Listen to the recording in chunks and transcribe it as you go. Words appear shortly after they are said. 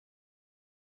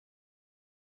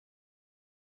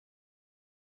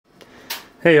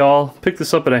Hey all, picked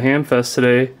this up at a Hamfest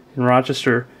today in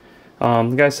Rochester.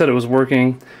 The guy said it was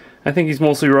working. I think he's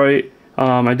mostly right.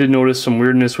 I did notice some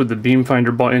weirdness with the beam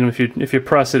finder button. If you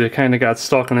press it, it kind of got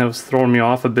stuck and that was throwing me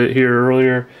off a bit here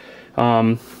earlier.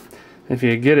 If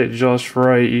you get it just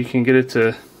right, you can get it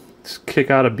to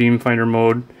kick out of beam finder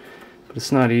mode, but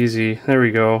it's not easy. There we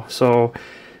go. So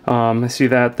I see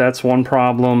that's one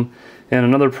problem, and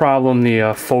another problem,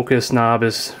 the focus knob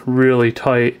is really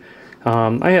tight.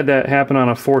 I had that happen on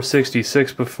a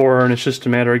 466 before, and it's just a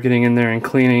matter of getting in there and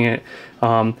cleaning it.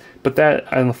 But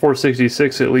that on the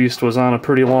 466 at least was on a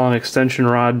pretty long extension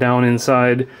rod down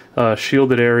inside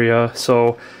shielded area. So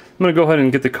I'm going to go ahead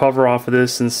and get the cover off of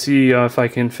this and see if I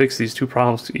can fix these two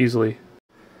problems easily.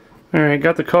 Alright,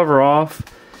 got the cover off,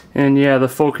 and yeah, the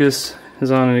focus is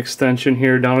on an extension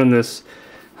here down in this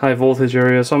high voltage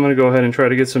area. So I'm going to go ahead and try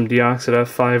to get some Deoxit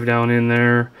F5 down in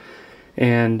there,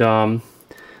 and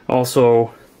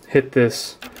also hit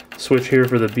this switch here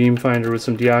for the beam finder with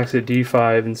some Deoxit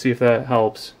D5 and see if that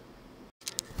helps.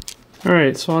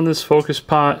 Alright, so on this focus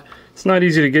pot, it's not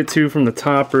easy to get to from the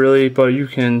top really, but you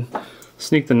can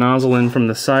sneak the nozzle in from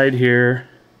the side here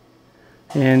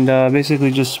and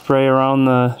basically just spray around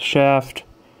the shaft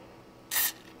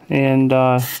and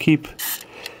try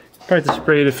to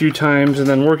spray it a few times and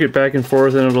then work it back and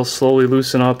forth, and it'll slowly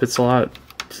loosen up. It's a lot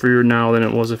freer now than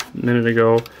it was a minute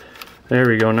ago. There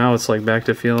we go, now it's like back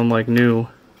to feeling like new.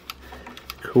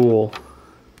 Cool.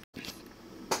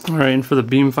 Alright, and for the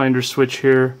beam finder switch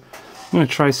here, I'm going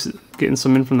to try getting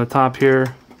some in from the top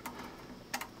here.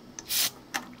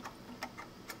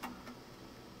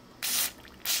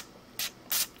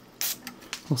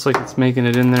 Looks like it's making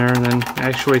it in there, and then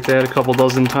actuate that a couple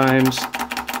dozen times.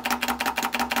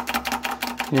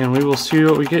 And we will see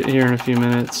what we get here in a few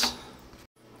minutes.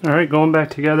 Alright, going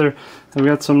back together, I've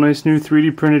got some nice new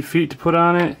 3D printed feet to put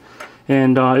on it,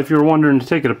 and if you're wondering to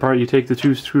take it apart, you take the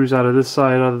two screws out of this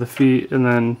side, out of the feet, and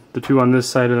then the two on this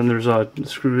side, and then there's a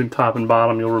screw in top and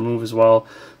bottom you'll remove as well.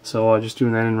 So just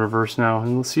doing that in reverse now,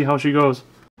 and let's see how she goes.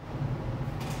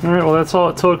 Alright, well that's all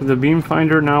it took. The beam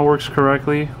finder now works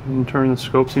correctly. In turn, the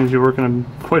scope seems to be working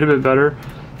quite a bit better,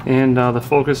 and the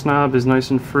focus knob is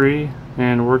nice and free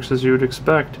and works as you would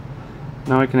expect.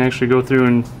 Now I can actually go through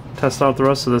and test out the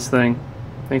rest of this thing.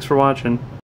 Thanks for watching.